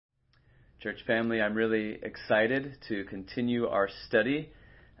Church family, I'm really excited to continue our study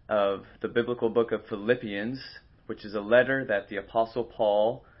of the biblical book of Philippians, which is a letter that the Apostle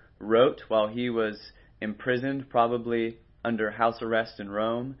Paul wrote while he was imprisoned, probably under house arrest in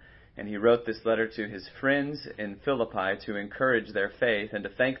Rome. And he wrote this letter to his friends in Philippi to encourage their faith and to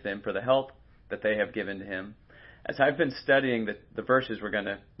thank them for the help that they have given to him. As I've been studying the verses we're going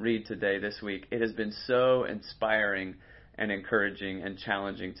to read today, this week, it has been so inspiring and encouraging and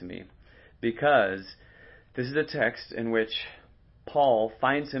challenging to me, because this is a text in which Paul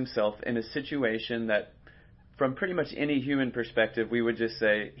finds himself in a situation that, from pretty much any human perspective, we would just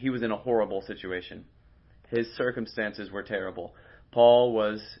say he was in a horrible situation. His circumstances were terrible. Paul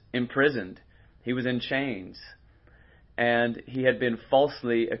was imprisoned. He was in chains. And he had been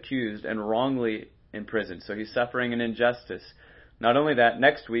falsely accused and wrongly imprisoned. So he's suffering an injustice. Not only that,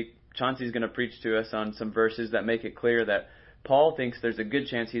 next week, Chauncey's going to preach to us on some verses that make it clear that Paul thinks there's a good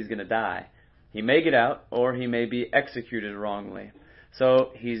chance he's going to die. He may get out, or he may be executed wrongly. So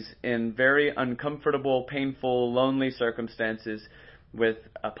he's in very uncomfortable, painful, lonely circumstances with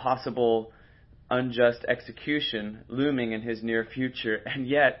a possible unjust execution looming in his near future. And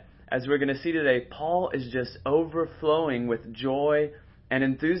yet, as we're going to see today, Paul is just overflowing with joy and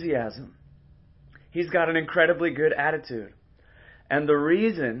enthusiasm. He's got an incredibly good attitude. And the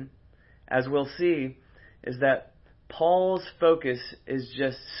reason, as we'll see, is that Paul's focus is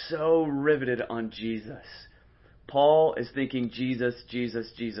just so riveted on Jesus. Paul is thinking Jesus,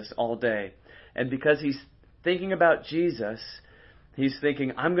 Jesus, Jesus all day. And because he's thinking about Jesus, he's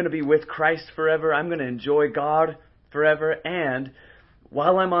thinking, I'm going to be with Christ forever. I'm going to enjoy God forever. And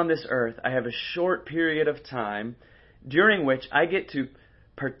while I'm on this earth, I have a short period of time during which I get to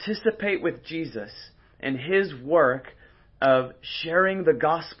participate with Jesus in his work of sharing the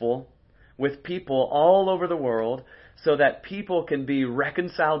gospel with people all over the world so that people can be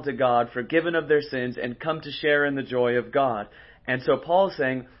reconciled to God, forgiven of their sins, and come to share in the joy of God. And so Paul's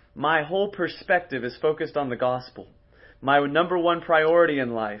saying, my whole perspective is focused on the gospel. My number one priority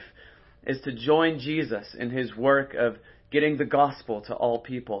in life is to join Jesus in his work of getting the gospel to all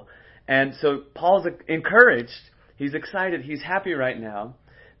people. And so Paul's encouraged. He's excited. He's happy right now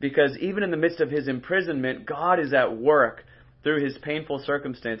because even in the midst of his imprisonment, God is at work through his painful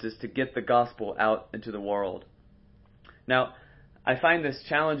circumstances to get the gospel out into the world. Now, I find this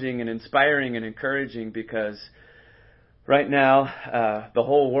challenging and inspiring and encouraging because right now the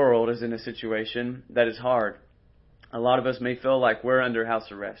whole world is in a situation that is hard. A lot of us may feel like we're under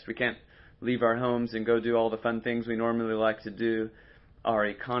house arrest. We can't leave our homes and go do all the fun things we normally like to do. Our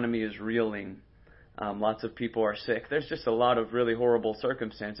economy is reeling. Lots of people are sick. There's just a lot of really horrible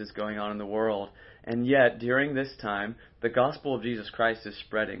circumstances going on in the world. And yet, during this time, the gospel of Jesus Christ is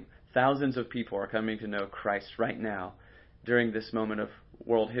spreading. Thousands of people are coming to know Christ right now during this moment of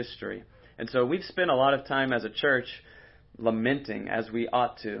world history. And so we've spent a lot of time as a church lamenting, as we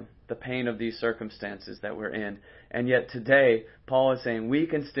ought to, the pain of these circumstances that we're in. And yet today, Paul is saying we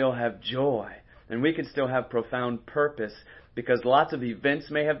can still have joy and we can still have profound purpose because lots of events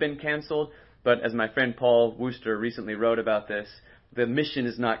may have been canceled, but as my friend Paul Wooster recently wrote about this, the mission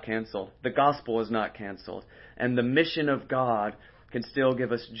is not canceled. The gospel is not canceled. And the mission of God can still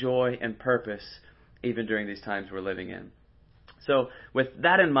give us joy and purpose even during these times we're living in. So with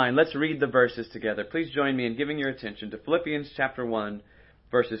that in mind, let's read the verses together. Please join me in giving your attention to Philippians chapter 1,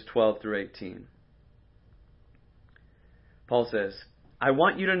 verses 12 through 18. Paul says, I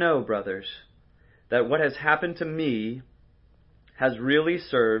want you to know, brothers, that what has happened to me has really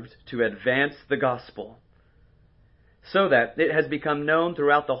served to advance the gospel, so that it has become known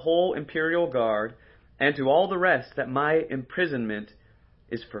throughout the whole imperial guard and to all the rest that my imprisonment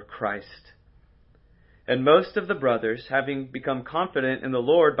is for Christ. And most of the brothers, having become confident in the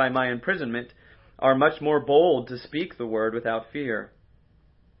Lord by my imprisonment, are much more bold to speak the word without fear.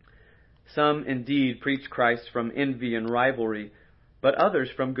 Some indeed preach Christ from envy and rivalry, but others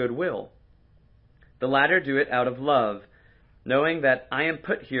from goodwill. The latter do it out of love, knowing that I am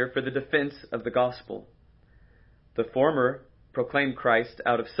put here for the defense of the gospel. The former proclaim Christ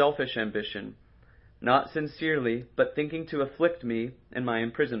out of selfish ambition, not sincerely, but thinking to afflict me in my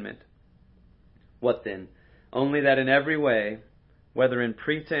imprisonment. What then? Only that in every way, whether in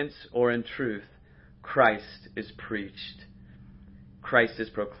pretense or in truth, Christ is preached. Christ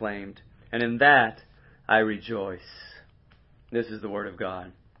is proclaimed. And in that I rejoice. This is the word of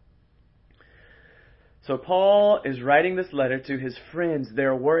God. So Paul is writing this letter to his friends.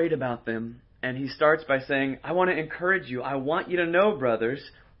 They're worried about them. And he starts by saying, I want to encourage you. I want you to know, brothers,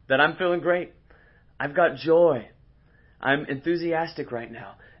 that I'm feeling great. I've got joy. I'm enthusiastic right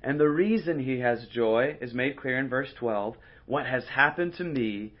now. And the reason he has joy is made clear in verse 12. What has happened to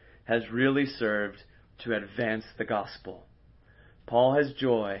me has really served to advance the gospel. Paul has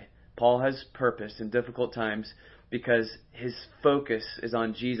joy. Paul has purpose in difficult times because his focus is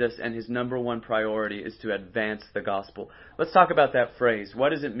on Jesus and his number one priority is to advance the gospel. Let's talk about that phrase. What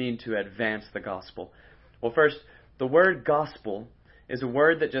does it mean to advance the gospel? Well, first, the word gospel is a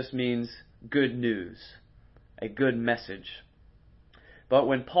word that just means good news, a good message. But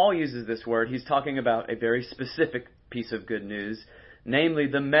when Paul uses this word, he's talking about a very specific piece of good news, namely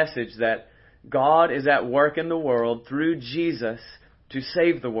the message that God is at work in the world through Jesus to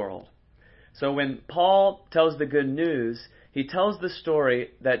save the world. So when Paul tells the good news, he tells the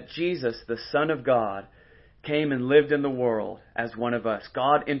story that Jesus, the Son of God, came and lived in the world as one of us.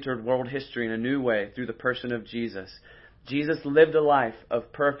 God entered world history in a new way through the person of Jesus. Jesus lived a life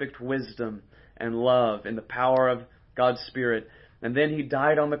of perfect wisdom and love in the power of God's Spirit. And then he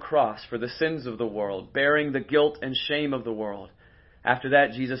died on the cross for the sins of the world, bearing the guilt and shame of the world. After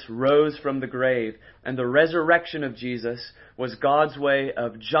that, Jesus rose from the grave, and the resurrection of Jesus was God's way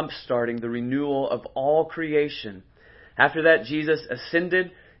of jump-starting the renewal of all creation. After that, Jesus ascended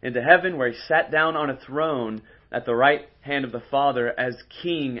into heaven, where he sat down on a throne at the right hand of the Father as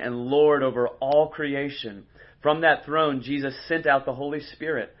King and Lord over all creation. From that throne, Jesus sent out the Holy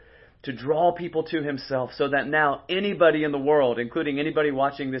Spirit to draw people to himself, so that now anybody in the world, including anybody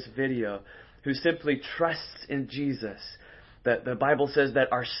watching this video, who simply trusts in Jesus, that the Bible says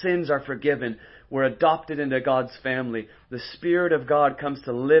that our sins are forgiven. We're adopted into God's family. The Spirit of God comes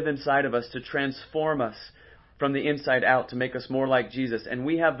to live inside of us to transform us from the inside out, to make us more like Jesus. And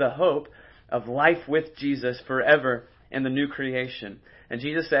we have the hope of life with Jesus forever in the new creation. And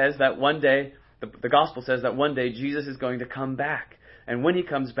Jesus says that one day, the gospel says that one day Jesus is going to come back. And when he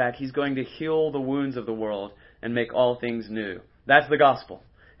comes back, he's going to heal the wounds of the world and make all things new. That's the gospel.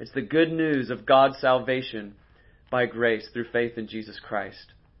 It's the good news of God's salvation by grace through faith in Jesus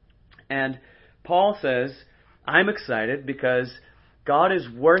Christ. And Paul says, I'm excited because God is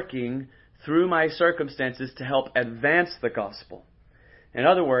working through my circumstances to help advance the gospel. In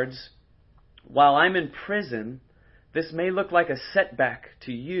other words, while I'm in prison, this may look like a setback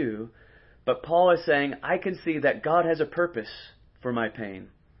to you, but Paul is saying, I can see that God has a purpose for my pain.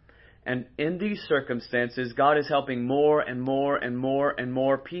 And in these circumstances, God is helping more and more and more and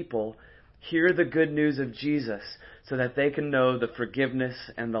more people hear the good news of Jesus so that they can know the forgiveness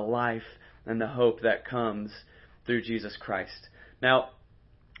and the life and the hope that comes through Jesus Christ. Now,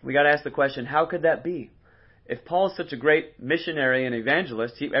 we got to ask the question, how could that be? If Paul's such a great missionary and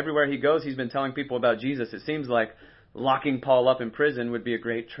evangelist, everywhere he goes, he's been telling people about Jesus. It seems like locking Paul up in prison would be a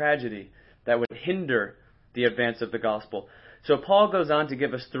great tragedy that would hinder the advance of the gospel. So Paul goes on to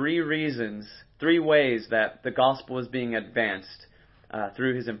give us three ways that the gospel is being advanced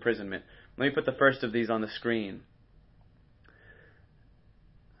through his imprisonment. Let me put the first of these on the screen.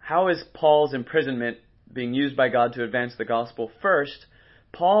 How is Paul's imprisonment being used by God to advance the gospel? First,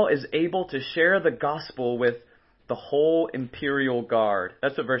 Paul is able to share the gospel with the whole imperial guard.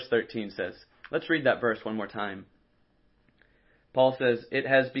 That's what verse 13 says. Let's read that verse one more time. Paul says, "It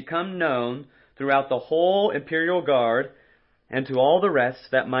has become known throughout the whole imperial guard and to all the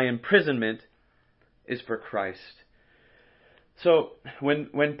rest that my imprisonment is for Christ." So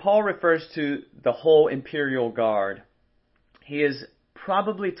when Paul refers to the whole imperial guard, he is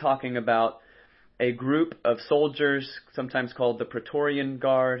probably talking about a group of soldiers, sometimes called the Praetorian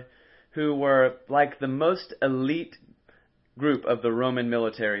Guard, who were like the most elite group of the Roman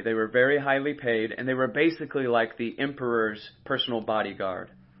military. They were very highly paid, and they were basically like the emperor's personal bodyguard.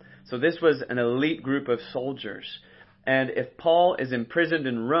 So this was an elite group of soldiers. And if Paul is imprisoned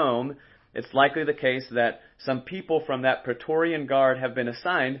in Rome, it's likely the case that some people from that Praetorian Guard have been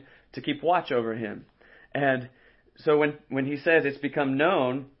assigned to keep watch over him. And so when he says it's become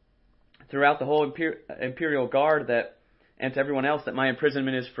known throughout the whole imperial guard and to everyone else that my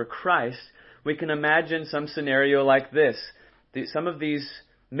imprisonment is for Christ, we can imagine some scenario like this. Some of these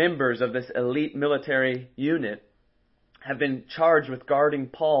members of this elite military unit have been charged with guarding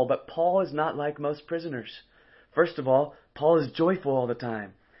Paul, but Paul is not like most prisoners. First of all, Paul is joyful all the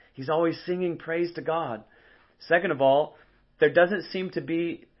time. He's always singing praise to God. Second of all, there doesn't seem to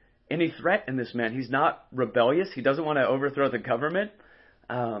be any threat in this man. He's not rebellious. He doesn't want to overthrow the government.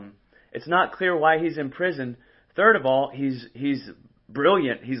 It's not clear why he's in prison. Third of all, he's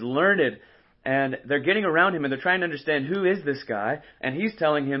brilliant. He's learned. And they're getting around him and they're trying to understand, who is this guy? And he's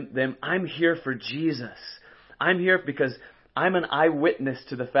telling them, I'm here for Jesus. I'm here because I'm an eyewitness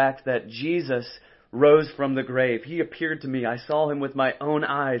to the fact that Jesus rose from the grave. He appeared to me. I saw him with my own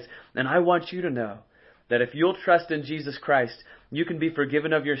eyes. And I want you to know that if you'll trust in Jesus Christ, you can be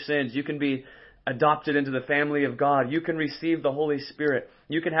forgiven of your sins. You can be adopted into the family of God. You can receive the Holy Spirit.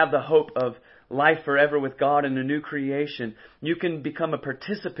 You can have the hope of life forever with God and a new creation. You can become a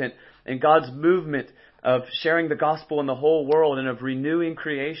participant in God's movement of sharing the gospel in the whole world and of renewing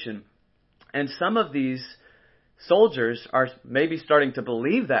creation. And some of these soldiers are maybe starting to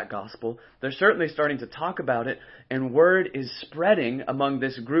believe that gospel. They're certainly starting to talk about it, and word is spreading among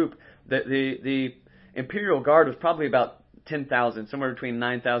this group. The Imperial Guard was probably about 10,000, somewhere between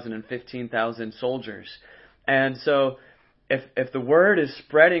 9,000 and 15,000 soldiers. And so if the word is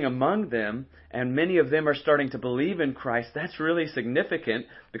spreading among them, and many of them are starting to believe in Christ, that's really significant,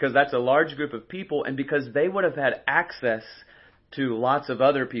 because that's a large group of people, and because they would have had access to lots of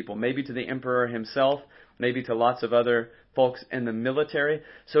other people, maybe to the emperor himself, maybe to lots of other folks in the military.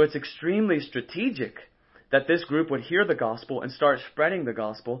 So it's extremely strategic that this group would hear the gospel and start spreading the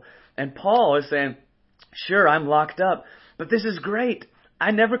gospel. And Paul is saying, sure, I'm locked up, but this is great.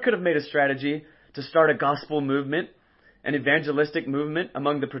 I never could have made a strategy to start a gospel movement, an evangelistic movement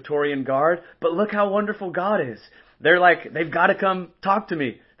among the Praetorian Guard, but look how wonderful God is. They're like, they've got to come talk to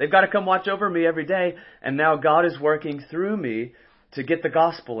me. They've got to come watch over me every day. And now God is working through me to get the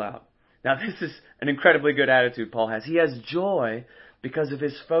gospel out. Now, this is an incredibly good attitude Paul has. He has joy because of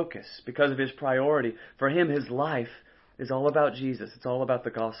his focus, because of his priority. For him, his life is all about Jesus. It's all about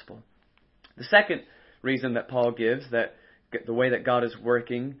the gospel. The second reason that Paul gives, that the way that God is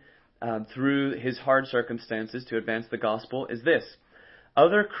working through his hard circumstances to advance the gospel, is this.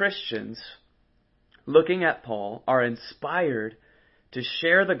 Other Christians, looking at Paul, are inspired to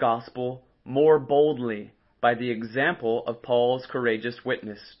share the gospel more boldly by the example of Paul's courageous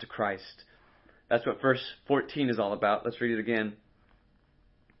witness to Christ. That's what verse 14 is all about. Let's read it again.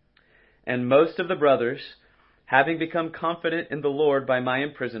 And most of the brothers, having become confident in the Lord by my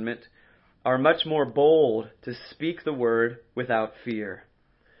imprisonment, are much more bold to speak the word without fear.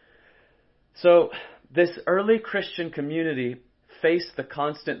 So, this early Christian community faced the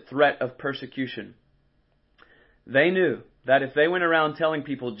constant threat of persecution. They knew that if they went around telling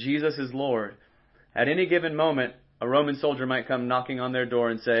people Jesus is Lord, at any given moment, a Roman soldier might come knocking on their door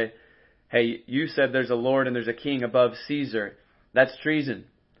and say, hey, you said there's a Lord and there's a king above Caesar. That's treason.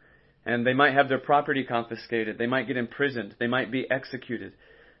 And they might have their property confiscated. They might get imprisoned. They might be executed.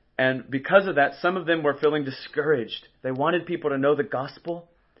 And because of that, some of them were feeling discouraged. They wanted people to know the gospel,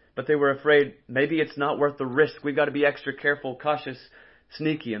 but they were afraid maybe it's not worth the risk. We've got to be extra careful, cautious,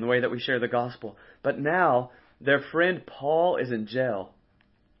 sneaky in the way that we share the gospel. But now, their friend Paul is in jail,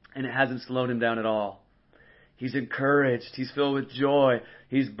 and it hasn't slowed him down at all. He's encouraged. He's filled with joy.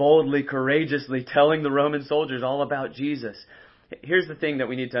 He's boldly, courageously telling the Roman soldiers all about Jesus. Here's the thing that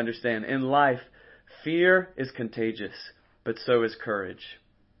we need to understand. In life, fear is contagious, but so is courage.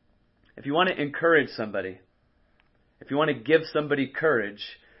 If you want to encourage somebody, if you want to give somebody courage,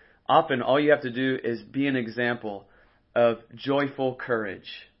 often all you have to do is be an example of joyful courage.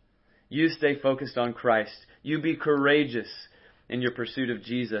 You stay focused on Christ. You be courageous in your pursuit of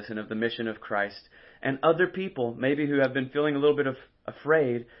Jesus and of the mission of Christ. And other people, maybe who have been feeling a little bit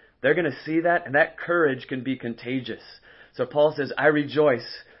afraid, they're going to see that, and that courage can be contagious. So Paul says, I rejoice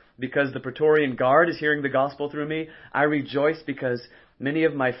because the Praetorian Guard is hearing the gospel through me. I rejoice because many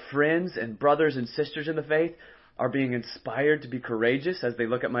of my friends and brothers and sisters in the faith are being inspired to be courageous as they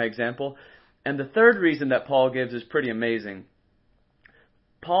look at my example. And the third reason that Paul gives is pretty amazing.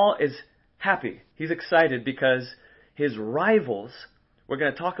 Paul is happy. He's excited because his rivals, we're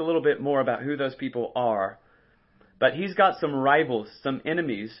going to talk a little bit more about who those people are, but he's got some rivals, some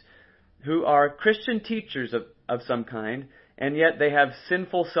enemies, who are Christian teachers of some kind, and yet they have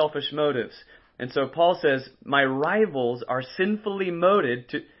sinful, selfish motives. And so Paul says, my rivals are sinfully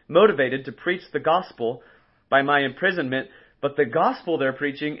motivated to preach the gospel by my imprisonment, but the gospel they're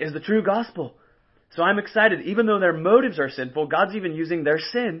preaching is the true gospel. So I'm excited. Even though their motives are sinful, God's even using their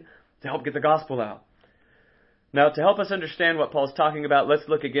sin to help get the gospel out. Now, to help us understand what Paul's talking about, let's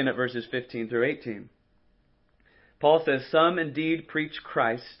look again at verses 15 through 18. Paul says, some indeed preach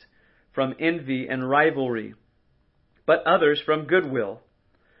Christ from envy and rivalry, but others from goodwill.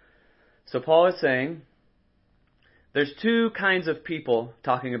 So Paul is saying, there's two kinds of people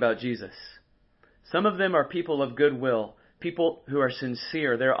talking about Jesus. Some of them are people of goodwill, people who are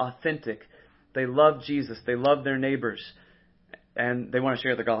sincere, they're authentic, they love Jesus, they love their neighbors, and they want to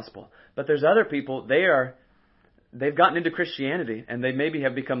share the gospel. But there's other people, they've gotten into Christianity, and they maybe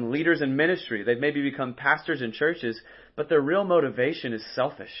have become leaders in ministry. They've maybe become pastors in churches, but their real motivation is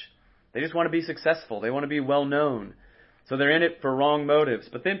selfish. They just want to be successful. They want to be well known. So they're in it for wrong motives.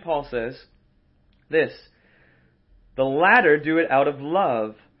 But then Paul says this, the latter do it out of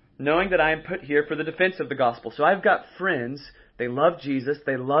love, knowing that I am put here for the defense of the gospel. So I've got friends, they love Jesus,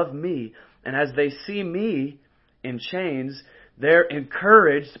 they love me, And as they see me in chains, they're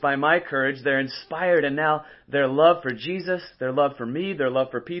encouraged by my courage. They're inspired. And now their love for Jesus, their love for me, their love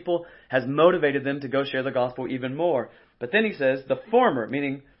for people has motivated them to go share the gospel even more. But then he says, the former,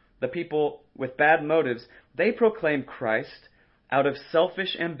 meaning the people with bad motives, they proclaim Christ out of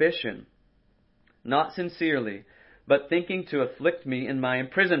selfish ambition, not sincerely, but thinking to afflict me in my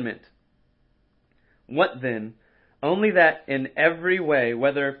imprisonment. What then? Only that in every way,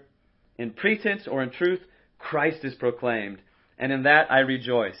 whether in pretense or in truth, Christ is proclaimed, and in that I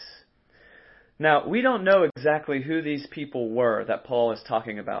rejoice. Now, we don't know exactly who these people were that Paul is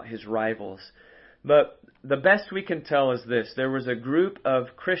talking about, his rivals. But the best we can tell is this. There was a group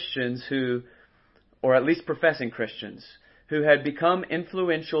of Christians who, or at least professing Christians, who had become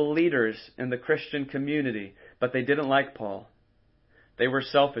influential leaders in the Christian community, but they didn't like Paul. They were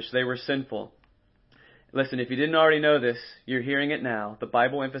selfish. They were sinful. Listen, if you didn't already know this, you're hearing it now. The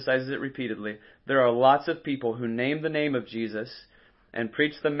Bible emphasizes it repeatedly. There are lots of people who name the name of Jesus and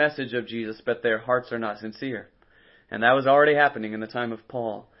preach the message of Jesus, but their hearts are not sincere. And that was already happening in the time of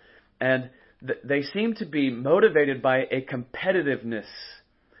Paul. And they seem to be motivated by a competitiveness.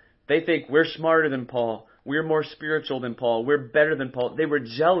 They think we're smarter than Paul. We're more spiritual than Paul. We're better than Paul. They were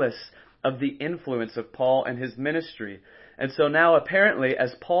jealous of the influence of Paul and his ministry. And so now apparently,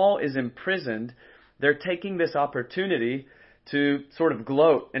 as Paul is imprisoned, they're taking this opportunity to sort of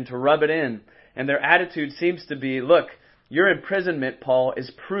gloat and to rub it in. And their attitude seems to be, look, your imprisonment, Paul, is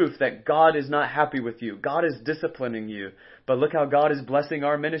proof that God is not happy with you. God is disciplining you. But look how God is blessing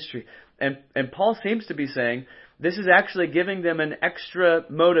our ministry. And Paul seems to be saying, this is actually giving them an extra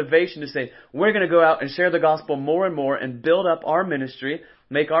motivation to say, we're going to go out and share the gospel more and more and build up our ministry,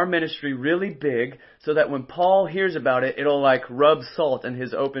 make our ministry really big, so that when Paul hears about it, it'll like rub salt in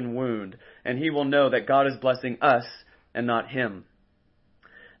his open wound. And he will know that God is blessing us and not him.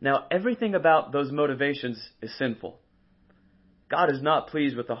 Now, everything about those motivations is sinful. God is not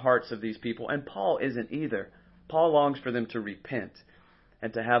pleased with the hearts of these people, and Paul isn't either. Paul longs for them to repent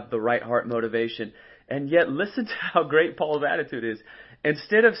and to have the right heart motivation. And yet, listen to how great Paul's attitude is.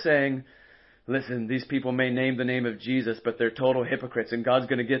 Instead of saying, listen, these people may name the name of Jesus, but they're total hypocrites and God's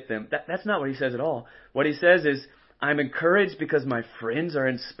going to get them. That's not what he says at all. What he says is, I'm encouraged because my friends are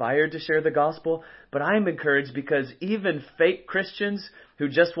inspired to share the gospel, but I'm encouraged because even fake Christians who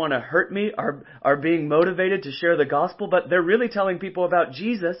just want to hurt me are being motivated to share the gospel, but they're really telling people about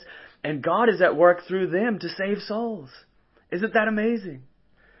Jesus, and God is at work through them to save souls. Isn't that amazing?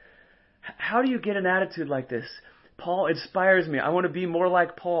 How do you get an attitude like this? Paul inspires me. I want to be more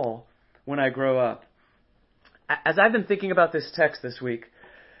like Paul when I grow up. As I've been thinking about this text this week,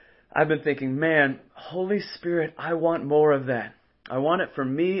 I've been thinking, man, Holy Spirit, I want more of that. I want it for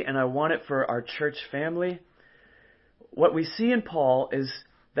me and I want it for our church family. What we see in Paul is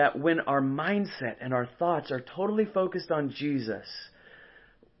that when our mindset and our thoughts are totally focused on Jesus,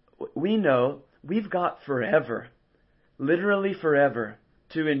 we know we've got forever, literally forever,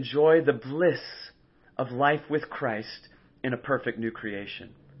 to enjoy the bliss of life with Christ in a perfect new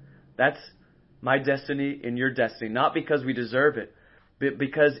creation. That's my destiny and your destiny, not because we deserve it, but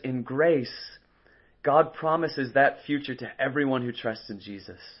because in grace, God promises that future to everyone who trusts in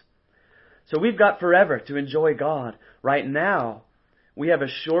Jesus. So we've got forever to enjoy God. Right now, we have a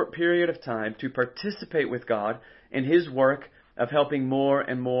short period of time to participate with God in His work of helping more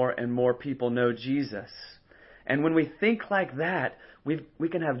and more and more people know Jesus. And when we think like that, we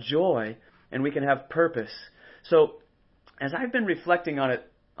can have joy and we can have purpose. So as I've been reflecting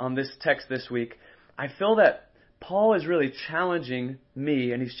on this text this week, I feel that Paul is really challenging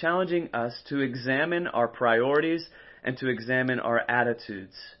me and he's challenging us to examine our priorities and to examine our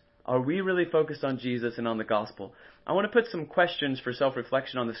attitudes. Are we really focused on Jesus and on the gospel? I want to put some questions for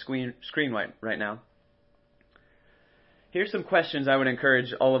self-reflection on the screen right now. Here's some questions I would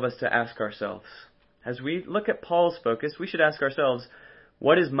encourage all of us to ask ourselves. As we look at Paul's focus, we should ask ourselves,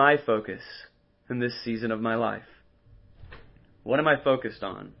 what is my focus in this season of my life? What am I focused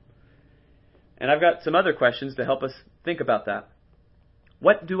on? And I've got some other questions to help us think about that.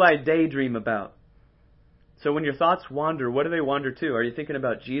 What do I daydream about? So when your thoughts wander, what do they wander to? Are you thinking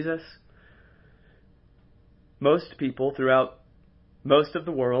about Jesus? Most people throughout most of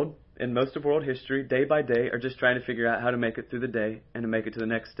the world, in most of world history, day by day, are just trying to figure out how to make it through the day and to make it to the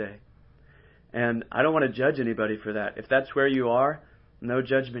next day. And I don't want to judge anybody for that. If that's where you are, no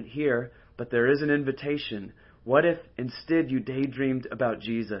judgment here, but there is an invitation. What if instead you daydreamed about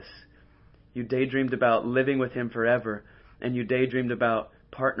Jesus? You daydreamed about living with Him forever, and you daydreamed about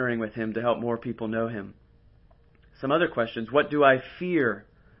partnering with Him to help more people know Him. Some other questions. What do I fear?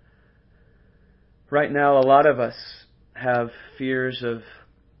 Right now, a lot of us have fears of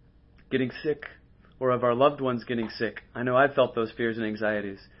getting sick or of our loved ones getting sick. I know I've felt those fears and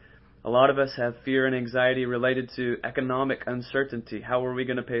anxieties. A lot of us have fear and anxiety related to economic uncertainty. How are we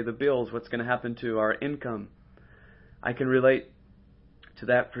going to pay the bills? What's going to happen to our income? I can relate to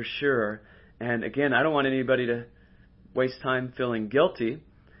that for sure. And again, I don't want anybody to waste time feeling guilty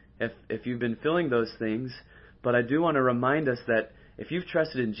if you've been feeling those things. But I do want to remind us that if you've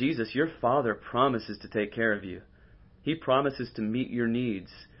trusted in Jesus, your Father promises to take care of you. He promises to meet your needs.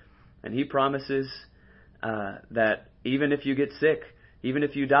 And He promises that even if you get sick, even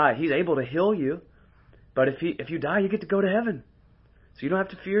if you die, He's able to heal you. But if you die, you get to go to heaven. So you don't have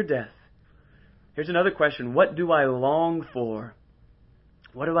to fear death. Here's another question. What do I long for?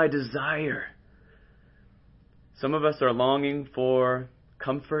 What do I desire? Some of us are longing for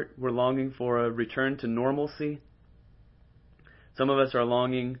comfort. We're longing for a return to normalcy. Some of us are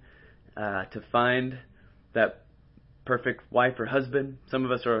longing to find that perfect wife or husband. Some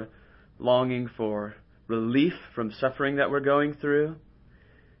of us are longing for relief from suffering that we're going through.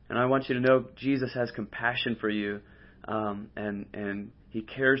 And I want you to know Jesus has compassion for you, and He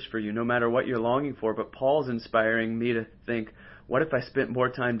cares for you no matter what you're longing for. But Paul's inspiring me to think, what if I spent more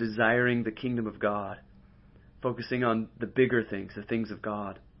time desiring the kingdom of God, focusing on the bigger things, the things of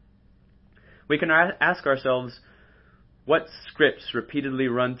God? We can ask ourselves, what scripts repeatedly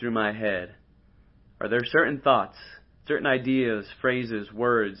run through my head? Are there certain thoughts, certain ideas, phrases,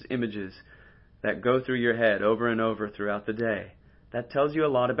 words, images that go through your head over and over throughout the day? That tells you a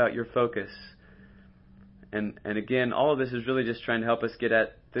lot about your focus. And again, all of this is really just trying to help us get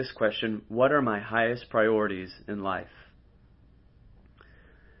at this question: what are my highest priorities in life?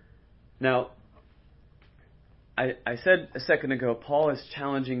 Now, I said a second ago, Paul is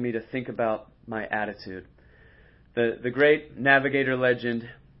challenging me to think about my attitude. The great navigator legend,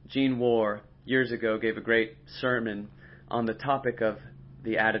 Gene Warr, years ago gave a great sermon on the topic of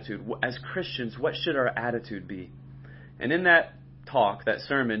the attitude. As Christians, what should our attitude be? And in that talk, that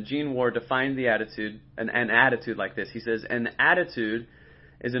sermon, Gene Warr defined the attitude, an attitude like this. He says, an attitude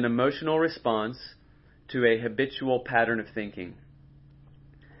is an emotional response to a habitual pattern of thinking.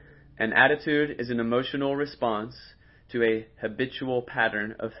 An attitude is an emotional response to a habitual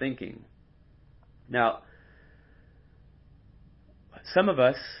pattern of thinking. Now, some of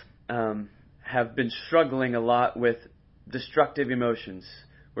us have been struggling a lot with destructive emotions.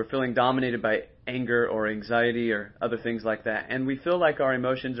 We're feeling dominated by anger or anxiety or other things like that. And we feel like our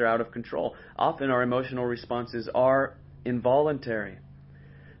emotions are out of control. Often our emotional responses are involuntary.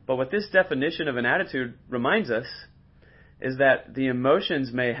 But what this definition of an attitude reminds us is that the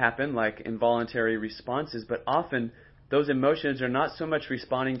emotions may happen like involuntary responses, but often those emotions are not so much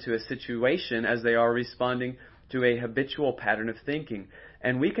responding to a situation as they are responding to a habitual pattern of thinking.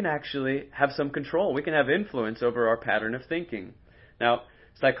 And we can actually have some control. We can have influence over our pattern of thinking. Now,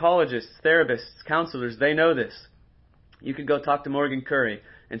 psychologists, therapists, counselors, they know this. You can go talk to Morgan Curry,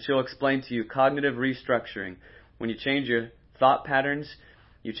 and she'll explain to you cognitive restructuring. When you change your thought patterns,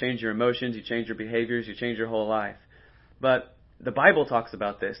 you change your emotions, you change your behaviors, you change your whole life. But the Bible talks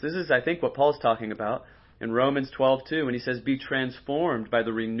about this. This is, I think, what Paul's talking about in Romans 12:2, when he says, be transformed by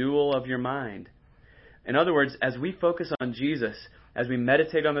the renewal of your mind. In other words, as we focus on Jesus, as we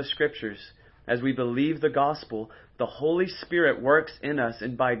meditate on the Scriptures, as we believe the gospel, the Holy Spirit works in us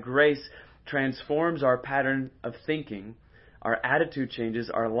and by grace transforms our pattern of thinking. Our attitude changes,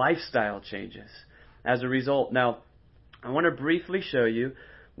 our lifestyle changes as a result. Now, I want to briefly show you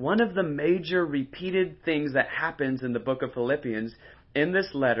one of the major repeated things that happens in the book of Philippians. In this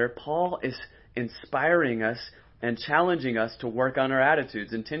letter, Paul is inspiring us and challenging us to work on our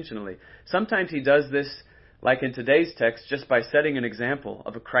attitudes intentionally. Sometimes he does this, like in today's text, just by setting an example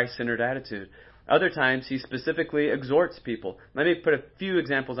of a Christ-centered attitude. Other times he specifically exhorts people. Let me put a few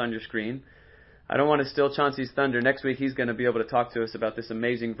examples on your screen. I don't want to steal Chauncey's thunder. Next week he's going to be able to talk to us about this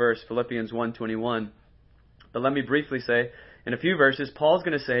amazing verse, Philippians 1:21. But let me briefly say, in a few verses, Paul's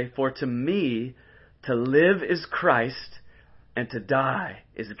going to say, for to me, to live is Christ, and to die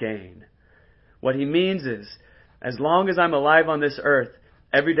is gain. What he means is, as long as I'm alive on this earth,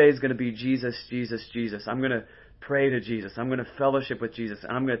 every day is going to be Jesus, Jesus, Jesus. I'm going to pray to Jesus. I'm going to fellowship with Jesus.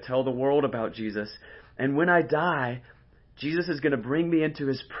 And I'm going to tell the world about Jesus. And when I die, Jesus is going to bring me into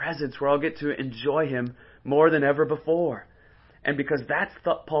His presence where I'll get to enjoy Him more than ever before. And because that's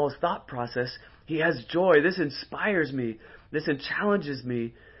Paul's thought process, he has joy. This inspires me. This challenges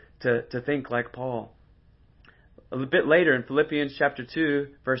me to think like Paul. A little bit later in Philippians chapter 2,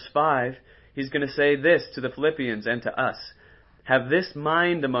 verse 5, he's going to say this to the Philippians and to us. Have this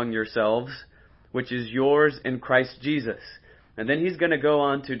mind among yourselves, which is yours in Christ Jesus. And then he's going to go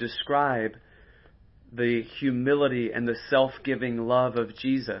on to describe the humility and the self-giving love of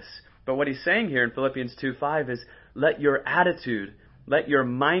Jesus. But what he's saying here in Philippians 2:5 is, let your attitude, let your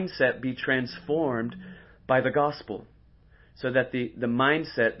mindset be transformed by the gospel, so that the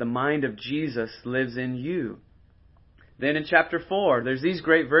mindset, the mind of Jesus lives in you. Then in chapter 4, there's these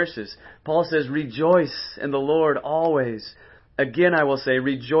great verses. Paul says, rejoice in the Lord always. Again, I will say,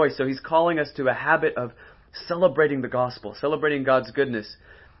 rejoice. So he's calling us to a habit of celebrating the gospel, celebrating God's goodness.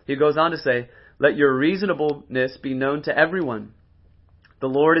 He goes on to say, let your reasonableness be known to everyone. The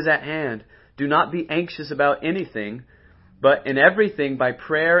Lord is at hand. Do not be anxious about anything, but in everything by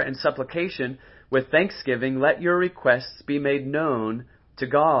prayer and supplication with thanksgiving, let your requests be made known to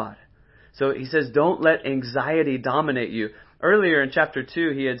God. So he says, don't let anxiety dominate you. Earlier in chapter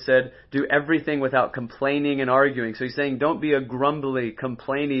 2, he had said, do everything without complaining and arguing. So he's saying, don't be a grumbly,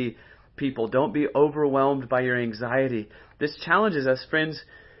 complainy people. Don't be overwhelmed by your anxiety. This challenges us, friends.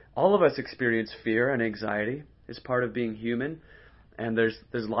 All of us experience fear and anxiety. It's part of being human. And there's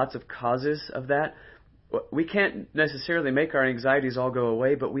lots of causes of that. We can't necessarily make our anxieties all go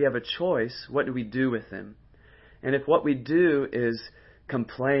away, but we have a choice. What do we do with them? And if what we do is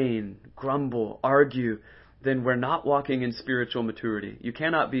complain, grumble, argue, then we're not walking in spiritual maturity. You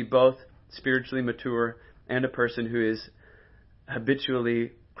cannot be both spiritually mature and a person who is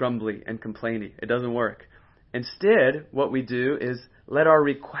habitually grumbly and complaining. It doesn't work. Instead, what we do is let our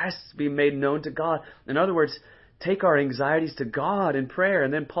requests be made known to God. In other words, take our anxieties to God in prayer.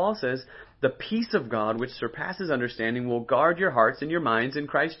 And then Paul says, the peace of God, which surpasses understanding, will guard your hearts and your minds in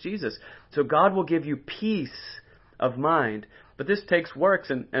Christ Jesus. So God will give you peace of mind. But this takes work,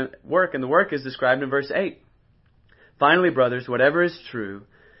 and the work is described in verse 8. Finally, brothers, whatever is true,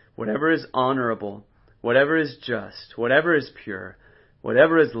 whatever is honorable, whatever is just, whatever is pure,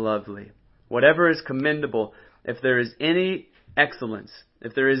 whatever is lovely, whatever is commendable, if there is any excellence,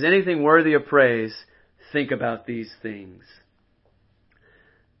 if there is anything worthy of praise, think about these things.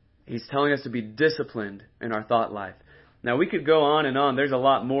 He's telling us to be disciplined in our thought life. Now, we could go on and on. There's a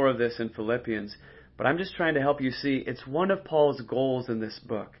lot more of this in Philippians. But I'm just trying to help you see it's one of Paul's goals in this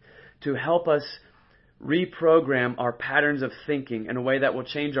book to help us reprogram our patterns of thinking in a way that will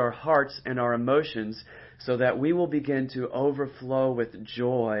change our hearts and our emotions so that we will begin to overflow with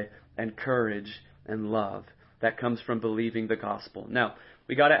joy and courage and love that comes from believing the gospel. Now,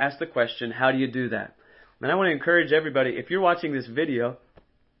 we got to ask the question, how do you do that? And I want to encourage everybody, if you're watching this video,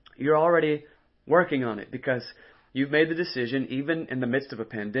 you're already working on it because you've made the decision, even in the midst of a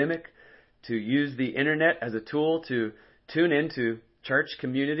pandemic, to use the internet as a tool to tune into church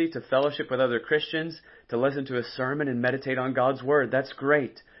community, to fellowship with other Christians, to listen to a sermon and meditate on God's Word. That's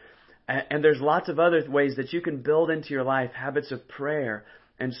great. And there's lots of other ways that you can build into your life habits of prayer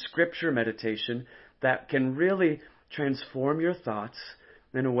and scripture meditation that can really transform your thoughts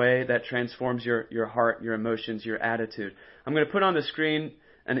in a way that transforms your heart, your emotions, your attitude. I'm going to put on the screen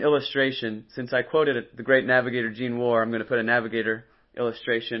an illustration. Since I quoted the great navigator Gene War, I'm going to put a navigator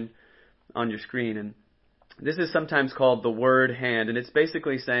illustration on your screen. And this is sometimes called the word hand. And it's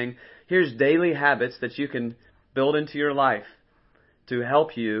basically saying, here's daily habits that you can build into your life to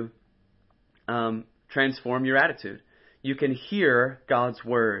help you transform your attitude. You can hear God's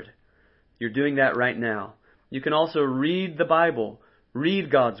Word. You're doing that right now. You can also read the Bible. Read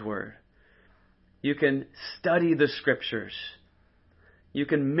God's Word. You can study the Scriptures. You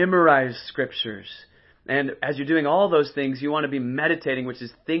can memorize Scriptures. And as you're doing all those things, you want to be meditating, which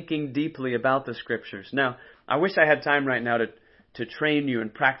is thinking deeply about the Scriptures. Now, I wish I had time right now to train you in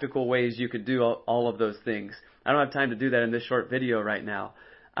practical ways you could do all of those things. I don't have time to do that in this short video right now.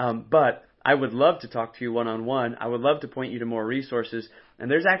 But I would love to talk to you one-on-one. I would love to point you to more resources. And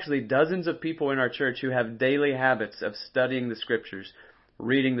there's actually dozens of people in our church who have daily habits of studying the Scriptures,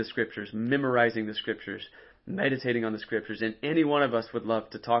 reading the Scriptures, memorizing the Scriptures, meditating on the Scriptures. And any one of us would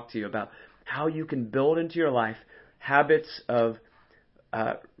love to talk to you about how you can build into your life habits of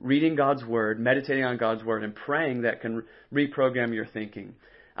reading God's Word, meditating on God's Word, and praying that can reprogram your thinking.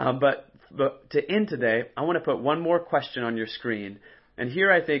 But to end today, I want to put one more question on your screen. And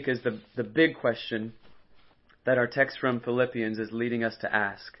here I think is the big question that our text from Philippians is leading us to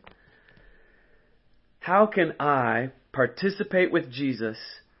ask. How can I participate with Jesus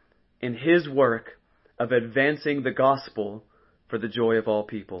in His work of advancing the gospel for the joy of all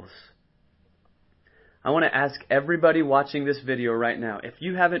peoples? I want to ask everybody watching this video right now, if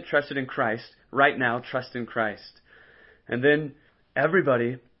you haven't trusted in Christ, right now, trust in Christ. And then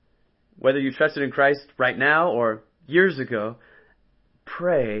everybody, whether you trusted in Christ right now or years ago,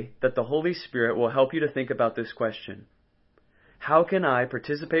 pray that the Holy Spirit will help you to think about this question. How can I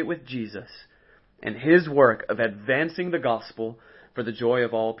participate with Jesus in His work of advancing the gospel for the joy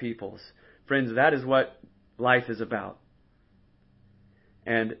of all peoples? Friends, that is what life is about.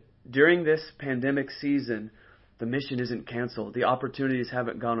 And during this pandemic season, the mission isn't canceled. The opportunities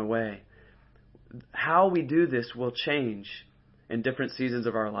haven't gone away. How we do this will change in different seasons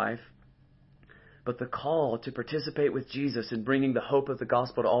of our life. But the call to participate with Jesus in bringing the hope of the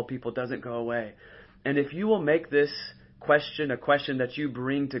gospel to all people doesn't go away. And if you will make this question a question that you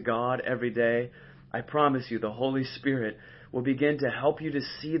bring to God every day, I promise you the Holy Spirit will begin to help you to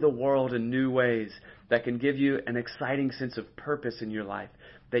see the world in new ways that can give you an exciting sense of purpose in your life,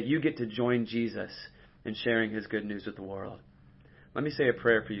 that you get to join Jesus in sharing His good news with the world. Let me say a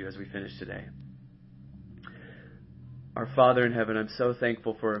prayer for you as we finish today. Our Father in heaven, I'm so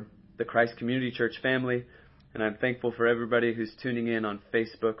thankful for the Christ Community Church family, and I'm thankful for everybody who's tuning in on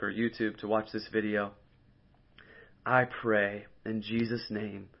Facebook or YouTube to watch this video. I pray in Jesus'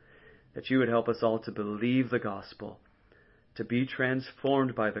 name that you would help us all to believe the gospel, to be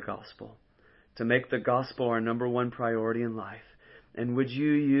transformed by the gospel, to make the gospel our number one priority in life. And would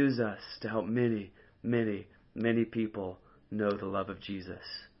you use us to help many, many, many people know the love of Jesus?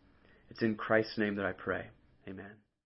 It's in Christ's name that I pray. Amen.